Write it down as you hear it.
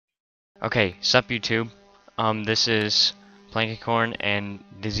Okay, sup YouTube. This is Plankicorn and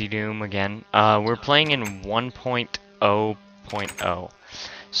Dizzy Doom again. We're playing in 1.0.0.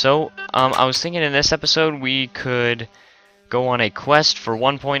 So, I was thinking in this episode we could go on a quest for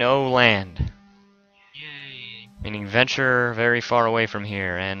 1.0 land. Yay! Meaning venture very far away from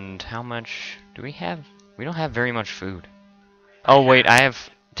here. And how much do we have? We don't have very much food. Oh wait, I have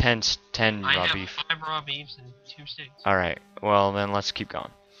 10 raw beef. 5 raw beefs and 2 steaks. Alright, well then let's keep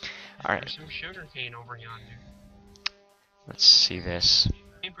going. Alright. There's some sugar cane over yonder. Let's see this.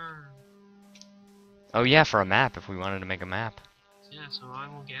 Paper. Oh yeah, for a map, if we wanted to make a map. Yeah, so I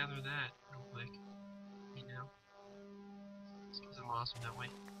will gather that real quick. You know. Because I'm awesome that way.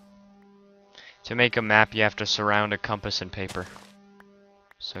 To make a map, you have to surround a compass in paper.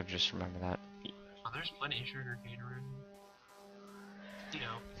 So just remember that. Oh, there's plenty of sugar cane around. You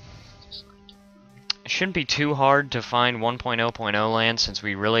know. Just like... It shouldn't be too hard to find 1.0.0 land since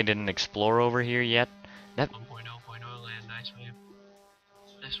we really didn't explore over here yet. 1.0.0 land, nice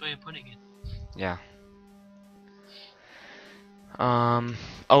way of putting it. Yeah.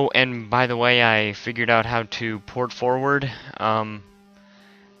 Oh, and by the way, I figured out how to port forward.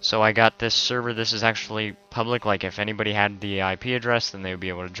 So I got this server. This is actually public. Like, if anybody had the IP address, then they would be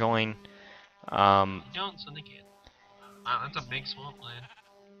able to join. Don't, so they can't. Wow, that's a big swampland.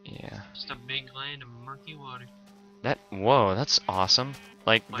 Yeah. Just a big land of murky water. Whoa, that's awesome.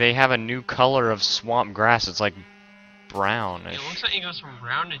 Like, they have a new color of swamp grass. It's like brownish. It looks like it goes from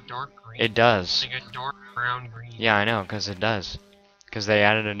brown to dark green. It does. Like a dark brown green. Yeah, I know, because it does. Because they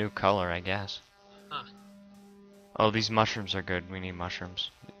added a new color, I guess. Huh. Oh, these mushrooms are good. We need mushrooms.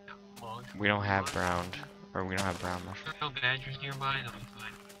 Well, We don't have brown mushrooms. no badgers nearby, they'll be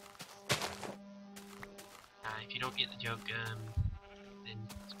fine. If you don't get the joke, then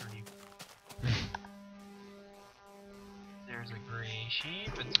screw you. There's a gray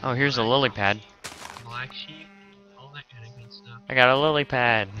sheep and some Oh, here's a lily pad. black sheep, all that kind of good stuff. I got a lily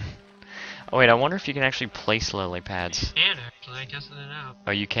pad. Oh wait, I wonder if you can actually place lily pads. And actually, I tested it out.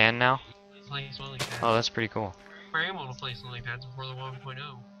 Oh, you can now? Place lily pads. Oh, that's pretty cool. We're able to place lily pads before the 1.0.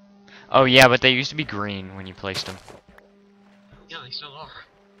 Oh yeah, but they used to be green when you placed them. Yeah, they still are.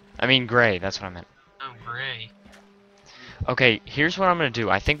 I mean gray, that's what I meant. Oh, gray. Okay, here's what I'm gonna do.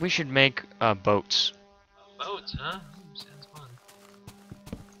 I think we should make boats. Boats, huh? Sounds fun.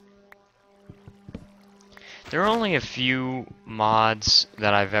 There are only a few mods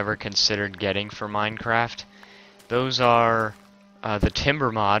that I've ever considered getting for Minecraft. Those are the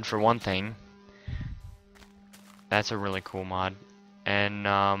timber mod, for one thing. That's a really cool mod. And,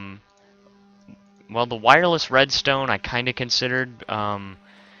 well, the wireless redstone I kind of considered,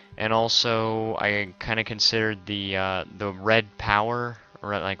 and also I kind of considered the red power,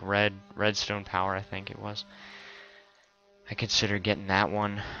 or like redstone power, I think it was. I considered getting that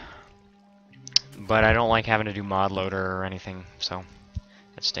one. But I don't like having to do mod loader or anything, so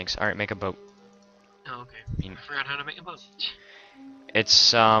that stinks. Alright, make a boat. Oh, okay. I forgot how to make a boat.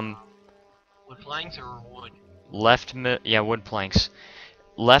 It's, Wood planks or wood? wood planks.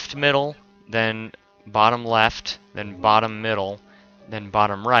 Left middle, then bottom left, then bottom middle, then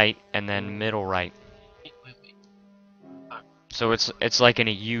bottom right, and then middle right. Wait. So it's like in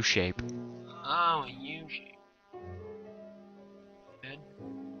a U shape. Oh, a U shape. Good.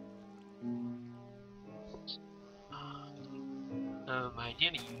 I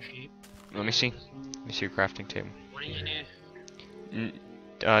did a U shape. Let me see. Let me see your crafting table. What do you do?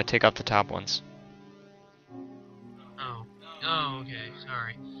 Take out the top ones. Oh. Oh, okay.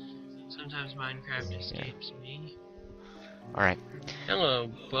 Sorry. Sometimes Minecraft escapes me. Alright. Hello,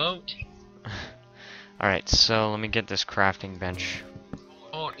 boat. Alright, so let me get this crafting bench.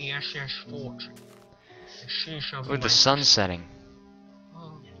 Oh, yes, fort. Ooh, the sun's setting.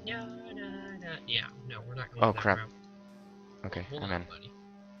 Oh, yeah, yeah, no, we're not going Oh, that crap. route. Okay, Hold I'm on, in. buddy.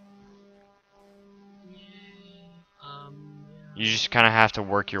 You just kind of have to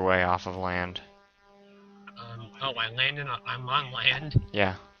work your way off of land. Oh, I landed on, I'm on land.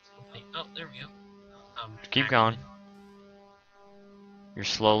 Yeah. Oh, there we go. Keep going. You're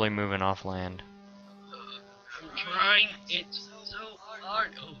slowly moving off land. I'm trying, it's so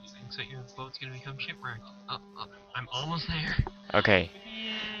hard. Oh, looks like your boat's gonna become shipwrecked. I'm almost there. Okay.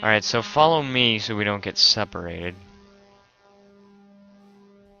 Alright, so follow me so we don't get separated.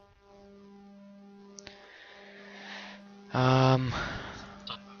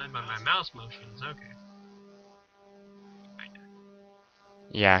 By my mouse motions, okay.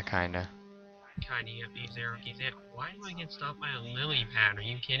 Yeah, kinda. Kinda, yep, these arrow keys. Why do I get stopped by a lily pad? Are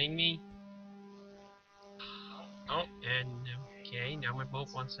you kidding me? Oh, and okay, now my boat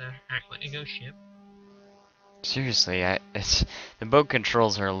wants to act like a ghost ship. Seriously, it's the boat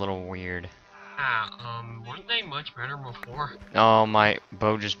controls are a little weird. Weren't they much better before? Oh, my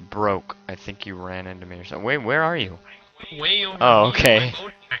bow just broke. I think you ran into me or something. Wait, where are you? Way over Oh, here, my okay.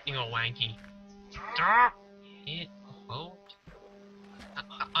 boat acting all wanky. Stop it, boat.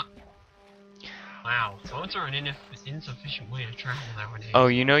 Wow, boats are an insufficient way to travel nowadays. Oh,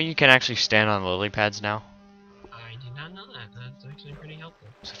 you know you can actually stand on lily pads now? I did not know that. That's actually pretty helpful.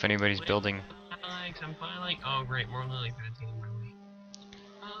 So if anybody's Wait, building... I'm fine, like, oh great, more lily pads getting my way.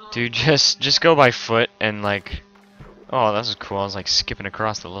 Dude, just go by foot and like... Oh, this is cool. I was like skipping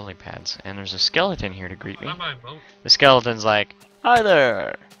across the lily pads. And there's a skeleton here to greet me. Bye bye, boat. The skeleton's like, hi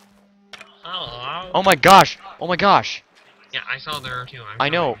there! Hello. Oh my gosh! Oh my gosh! Yeah, I saw there too. I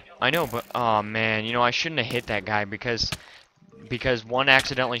know, but oh man, you know I shouldn't have hit that guy because one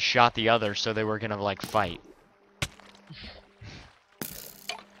accidentally shot the other, so they were gonna like fight.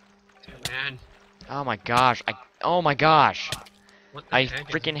 Too bad. Oh my gosh! Oh my gosh! What the I heck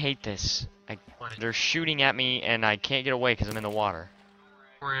freaking hate this. What? They're shooting at me and I can't get away because I'm in the water.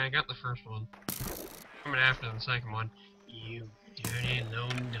 Alright, I got the first one. Coming after the second one. You dirty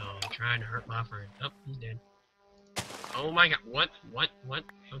lone dog trying to hurt my friend. Oh, he's dead. Oh my god, what?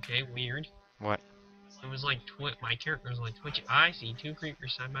 Okay, weird. What? It was like my character was like twitching. I see two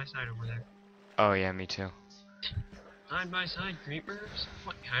creepers side by side over there. Oh yeah, me too. Side by side creepers?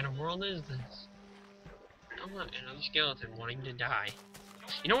 What kind of world is this? Oh look, another skeleton wanting to die.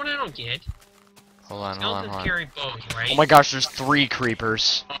 You know what I don't get? Hold on, Skeletons carry bows, right? Oh my gosh, there's 3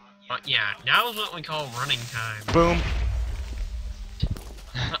 creepers. Yeah, now is what we call running time. Boom.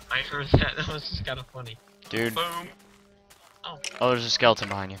 I heard that. That was just kind of funny. Dude. Boom. Oh. Oh, there's a skeleton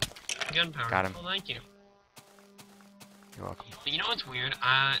behind you. Gunpowder. Got him. Well, thank you. You're welcome. But you know what's weird?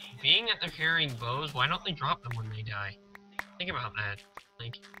 Being that they're carrying bows, why don't they drop them when they die? Think about that.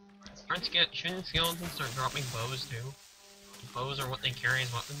 Like, shouldn't skeletons start dropping bows too? Bows are what they carry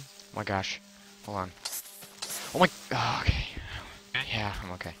as weapons. Oh my gosh. Hold on. Oh my. Oh, okay. Okay. Yeah,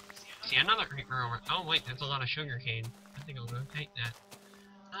 I'm okay. See another creeper over. Oh wait, there's a lot of sugarcane. I think I'll go take that.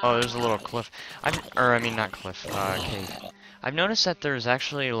 Oh, there's a little cliff. I mean not cliff. Cave. I've noticed that there's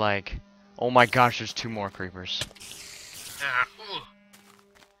actually like. Oh my gosh, there's 2 more creepers.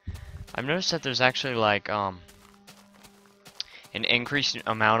 I've noticed that there's actually like an increased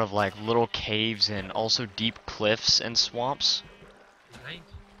amount of like little caves and also deep cliffs and swamps. Right.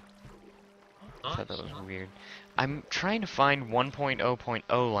 I thought that was weird. I'm trying to find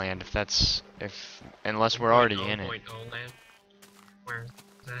 1.0.0 land unless we're already in it. 1.0 land? Where is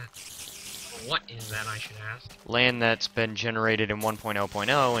that? Well, what is that, I should ask? Land that's been generated in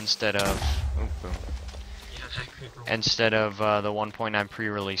 1.0.0 instead of Yeah, that creeper. instead of the 1.9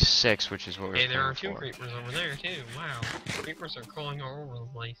 pre-release 6, which is what we're Hey, there are playing 2 for. creepers over there too. Wow, creepers are crawling all over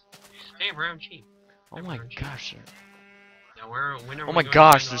the place. Hey, brown sheep. Oh my gosh. Now when are Oh we my going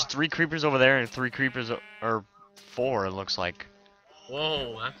gosh, to there's find 3 creepers over there and 3 creepers or 4 it looks like.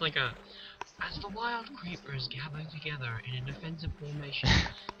 Whoa, that's like a. As the wild creepers gather together in a defensive formation,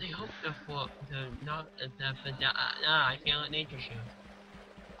 they hope to I feel like nature show.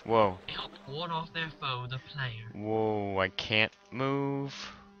 Whoa. They hope to ward off their foe, the player. Whoa, I can't move.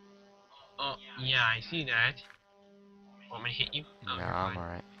 Oh, yeah, I see that. Want me to hit you? Oh, No, you're I'm fine.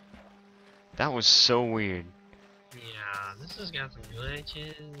 alright. That was so weird. Yeah, this has got some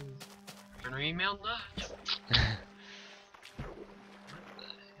glitches. An email nudge.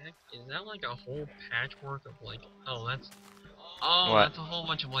 Heck, is that like a whole patchwork of like, oh that's What? that's a whole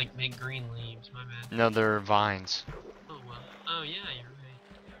bunch of like big green leaves, my bad. No, they're vines. Oh well. Oh yeah, you're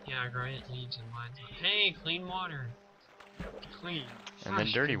right. Yeah, great leaves and vines. Hey, clean water. Clean. And then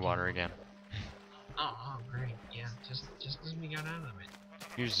fresh dirty drinking water again. Oh, great. Yeah, just as we got out of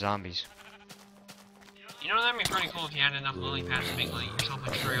it. Use zombies. You know that'd be pretty cool if you had enough lily pads to make like yourself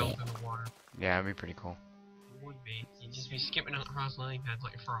a trail through the water. Yeah, that'd be pretty cool. It would be. You'd just be skipping across lily pads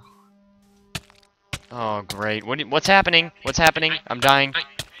like a frog. Oh, great. What's happening? What's happening? I'm dying.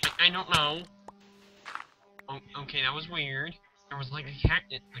 I don't know. Oh, okay, that was weird. There was like a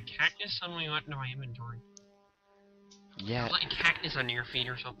cactus. A cactus suddenly went into my inventory. Yeah, There was like a cactus under your feet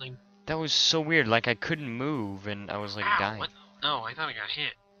or something. that was so weird. Like, I couldn't move, and I was, like, Ow, dying. what? Oh, I thought I got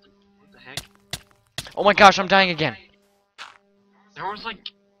hit. What the heck? Oh my gosh, I'm dying again. There was like...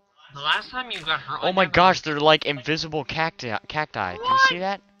 The last time you got hurt Oh like my that, gosh, they're like invisible cacti. Do you see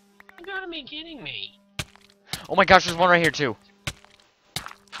that? You gotta be kidding me. Oh my gosh, there's one right here, too.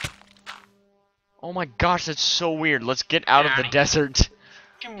 Oh my gosh, that's so weird. Let's get out of the desert.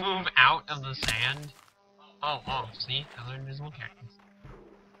 You can move out of the sand. Oh, see? Another invisible cactus.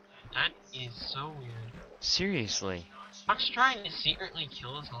 That is so weird. Seriously. Fox trying to secretly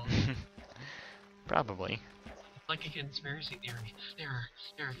kill us all. Probably. like a conspiracy theory.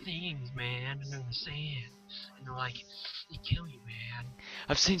 There are things, man, under the sand, and they're like, they kill you, man.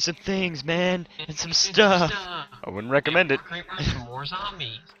 I've seen some things, man, and some Some stuff. stuff. I wouldn't recommend Yeah, it. more creepers and more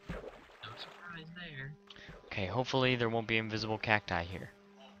zombies. No surprise there. Okay, hopefully there won't be invisible cacti here.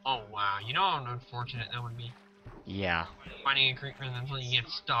 Oh wow, you know how unfortunate that would be. Yeah. Finding a creeper and then suddenly you get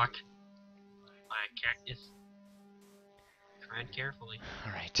stuck by a cactus. Tread carefully.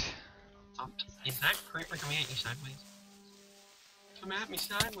 Alright. Is that creeper coming at you sideways? Come at me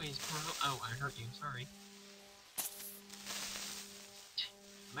sideways, bro. Oh, I hurt you. Sorry.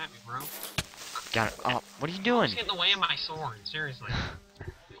 Come at me, bro. Got it. Oh, what are you Just doing? get in the way of my sword. Seriously.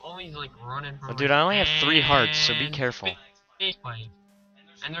 You always like running from. Oh, dude, I only have 3 hearts, so be And careful. face plate.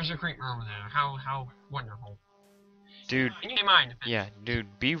 And there's a creeper over there. How wonderful. Dude, And you get mine. yeah,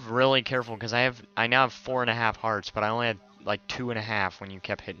 dude, be really careful, because I now have 4.5 hearts, but I only had like 2.5 when you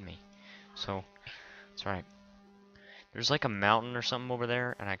kept hitting me. So, it's alright. There's like a mountain or something over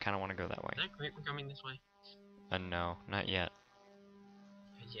there, and I kind of want to go that way. Is that creeper coming this way? No, not yet.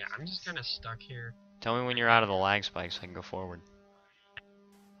 Yeah, I'm just kind of stuck here. Tell me when you're out of the lag spike so I can go forward.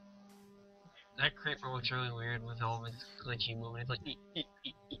 That creeper looks really weird with all of its glitchy movement. It's like, eek, eek,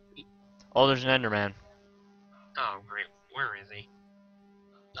 eek, eek, eek. Oh, there's an Enderman. Oh, great. Where is he?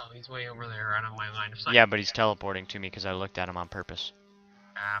 Oh, he's way over there, out of my line of sight. Yeah, but he's teleporting to me because I looked at him on purpose.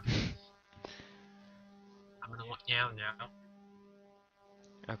 I'm gonna look down now.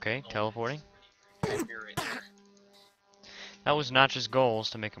 Okay, teleporting. You're right there. That was Notch's goals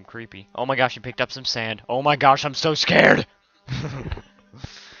to make him creepy. Oh my gosh, he picked up some sand. Oh my gosh, I'm so scared!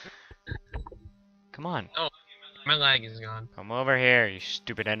 Come on. Oh, my lag is gone. Come over here, you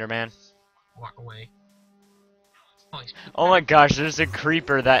stupid Enderman. Walk away. Oh, he's Oh my gosh, there's a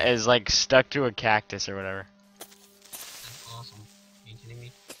creeper that is like stuck to a cactus or whatever. That's awesome. Are you kidding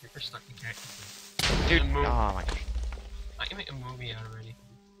me? Creeper stuck in cactus. Dude, Move. oh my gosh. I can make a movie out already.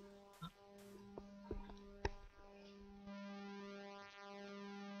 Huh?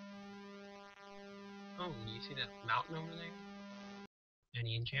 Oh, do you see that mountain over there?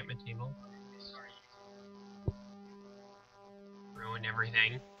 Any enchantment table? Ruined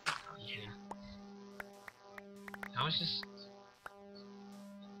everything. I'm kidding. I was just...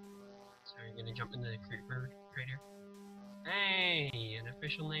 So you're gonna jump into the creeper crater? Hey, an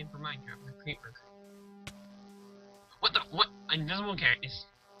official name for Minecraft, the creeper. What the? What? Invisible cactus.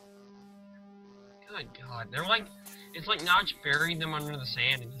 Good God, they're like, it's like Notch buried them under the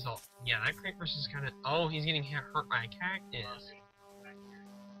sand and he's all, yeah, that creeper's just kind of, oh, he's getting hurt by a cactus.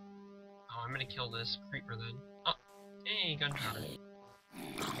 Oh, I'm gonna kill this creeper then. Oh, hey, gunpowder.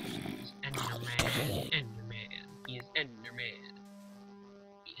 He's Enderman, Enderman. He is Enderman.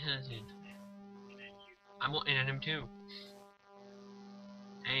 He has it. I'm looking at him too.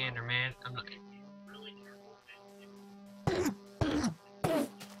 Hey, Enderman, I'm looking.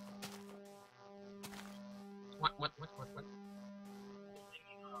 What?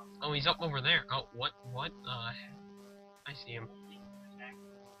 Oh, he's up over there. Oh, what? I see him.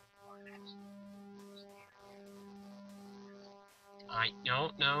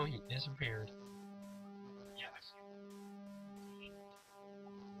 No, he disappeared.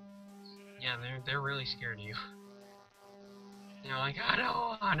 Yeah, they're really scared of you. They're like, I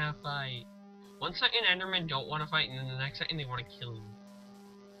don't wanna fight. One second Endermen don't wanna fight, and then the next second they wanna kill you.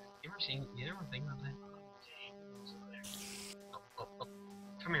 You ever think about that? Oh.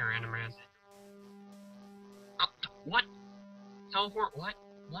 Come here, Enderman. Oh, what? Teleport? What?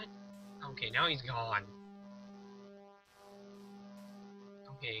 Okay, now he's gone.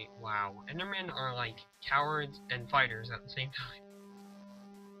 Okay, wow. Endermen are like cowards and fighters at the same time.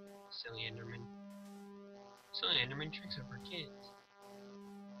 Silly Enderman. Silly Enderman tricks are for kids.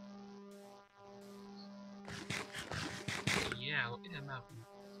 Yeah, look at that mountain.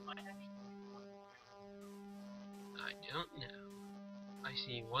 I don't know. I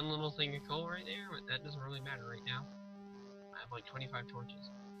see one little thing of coal right there, but that doesn't really matter right now. I have like 25 torches.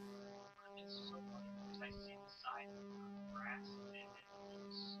 It's so funny because I see the side of the grass and it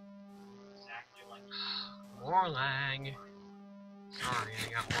looks exactly like More lag. Sorry,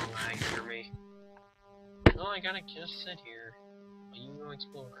 I got more lag for me. Oh, I gotta just sit here while you go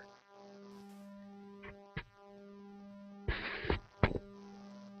explore.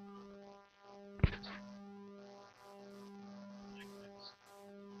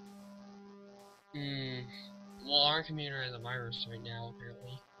 Well, our computer has a virus right now,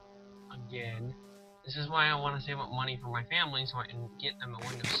 apparently. Again. This is why I want to save up money for my family so I can get them a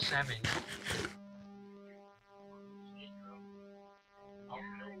Windows 7.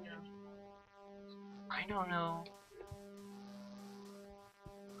 I don't know.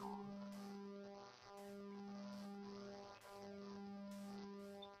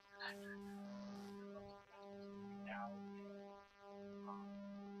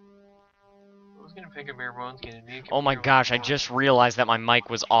 was gonna pick a bare bones kid and make a Oh my computer gosh, I like just realized that my mic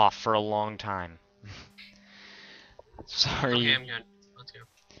was off for a long time. yours. Sorry. Okay, I'm good. Let's go.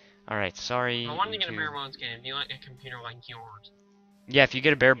 Alright, sorry. I wanted to get a YouTube. bare bones kid and be like a computer like yours. Yeah, if you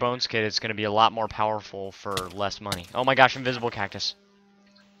get a bare bones kit, it's gonna be a lot more powerful for less money. Oh my gosh, invisible cactus.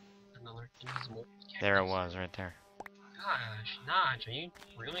 Another invisible There it cactus. was, right there. Gosh, Notch, are you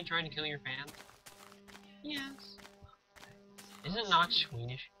really trying to kill your fans? Yes. Isn't Notch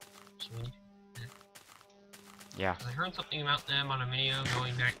Swedish? Swedish? Yeah. 'Cause I heard something about them on a video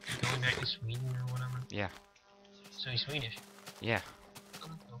going back to Sweden or whatever. Yeah. So he's Swedish. Yeah. Oh,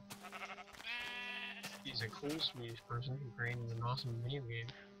 that's cool. He's a cool Swedish person who created an awesome video game.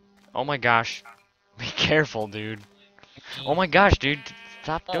 Oh my gosh. Be careful, dude. Oh my gosh, dude.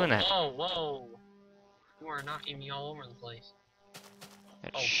 Stop Whoa, doing that. Whoa, whoa! You are knocking me all over the place.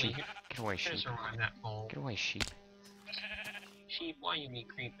 That Oh, sheep. please, Get away, you could have sheep. survived that fall. Get away, sheep. Sheep, why you be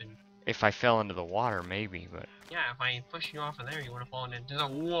creeping? If I fell into the water, maybe, but... Yeah, if I pushed you off of there, you would have fallen into the.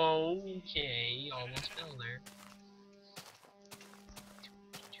 Whoa, okay, you almost fell there.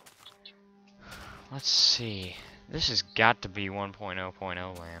 Let's see. This has got to be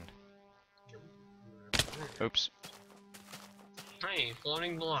 1.0.0 land. Oops. Hey,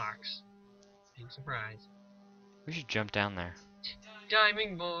 floating blocks. Big surprise. We should jump down there.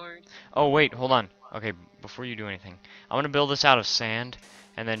 Diving board. Oh, wait, hold on. Okay, before you do anything. I'm gonna build this out of sand,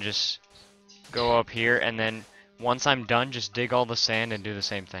 and then just go up here, and then once I'm done, just dig all the sand and do the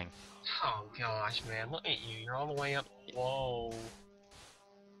same thing. Oh gosh, man, look at you. You're all the way up. Whoa.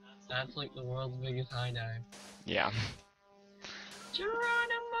 That's like the world's biggest high dive. Yeah. Geronimo!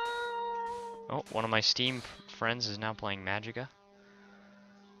 Oh, one of my Steam friends is now playing Magica.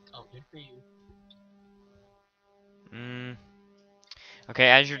 Oh, good for you. Okay,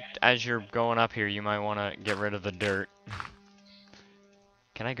 as you're going up here, you might want to get rid of the dirt.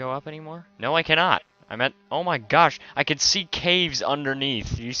 Can I go up anymore? No, I cannot. I'm at. Oh my gosh, I can see caves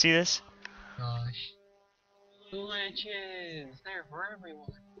underneath. Do you see this? Gosh. Glitches! They're for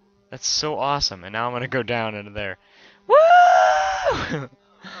everyone. That's so awesome. And now I'm gonna go down into there. Woo! Oh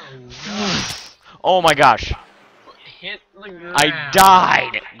no. Oh my gosh, Hit the ground. I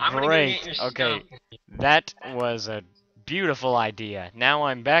died. I'm gonna go get your Great. Okay, stuff. that was a beautiful idea. Now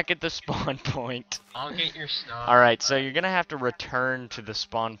I'm back at the spawn point. I'll get your stuff. Alright, so you're gonna have to return to the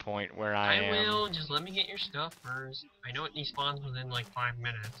spawn point where I am. will, just let me get your stuff first. I know it despawns within like 5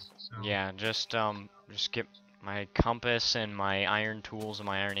 minutes, so. Yeah, just get my compass and my iron tools and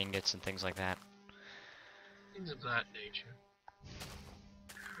my iron ingots and things like that. Things of that nature.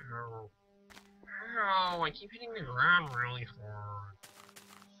 Ow. Ow, I keep hitting the ground really hard.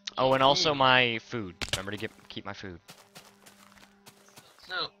 Oh, and also my food. Remember to keep my food.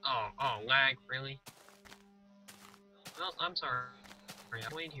 So, oh, lag, really? Well, I'm sorry.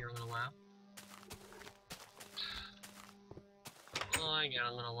 I'll wait here a little while. Well, I got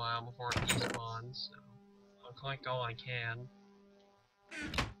a little while before it despawns, so I'll collect all I can.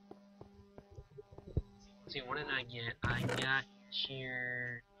 Let's see, what did I get? I got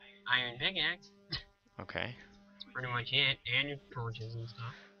your iron pickaxe. Okay. That's pretty much it, and your torches and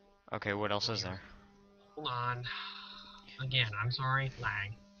stuff. Okay, what else is there? Hold on. Again, I'm sorry,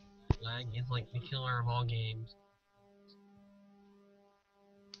 lag. Lag is like the killer of all games.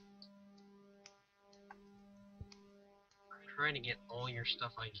 I'm trying to get all your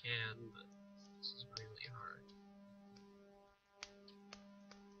stuff I can, but this is really hard.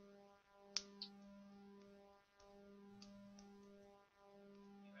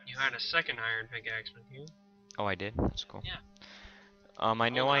 You had a second iron pickaxe with you. Oh, I did? That's cool. Yeah. I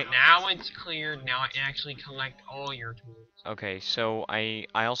know Hold on, now it's cleared, now I can actually collect all your tools. Okay, so I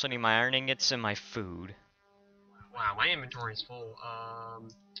also need my iron ingots and my food. Wow, my inventory is full.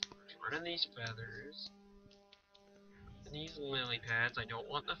 What are these feathers? These lily pads, I don't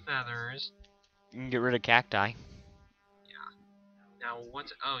want the feathers. You can get rid of cacti. Yeah. Now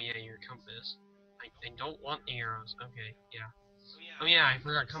what's, oh yeah, your compass. I don't want the arrows, okay, yeah. Oh yeah, I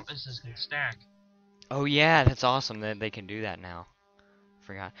forgot compasses can stack. Oh yeah, that's awesome that they can do that now.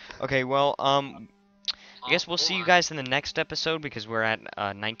 Forgot. Okay, well, I guess we'll see you guys in the next episode because we're at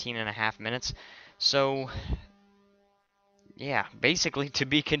 19.5 minutes. So, yeah, basically to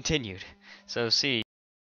be continued. So, see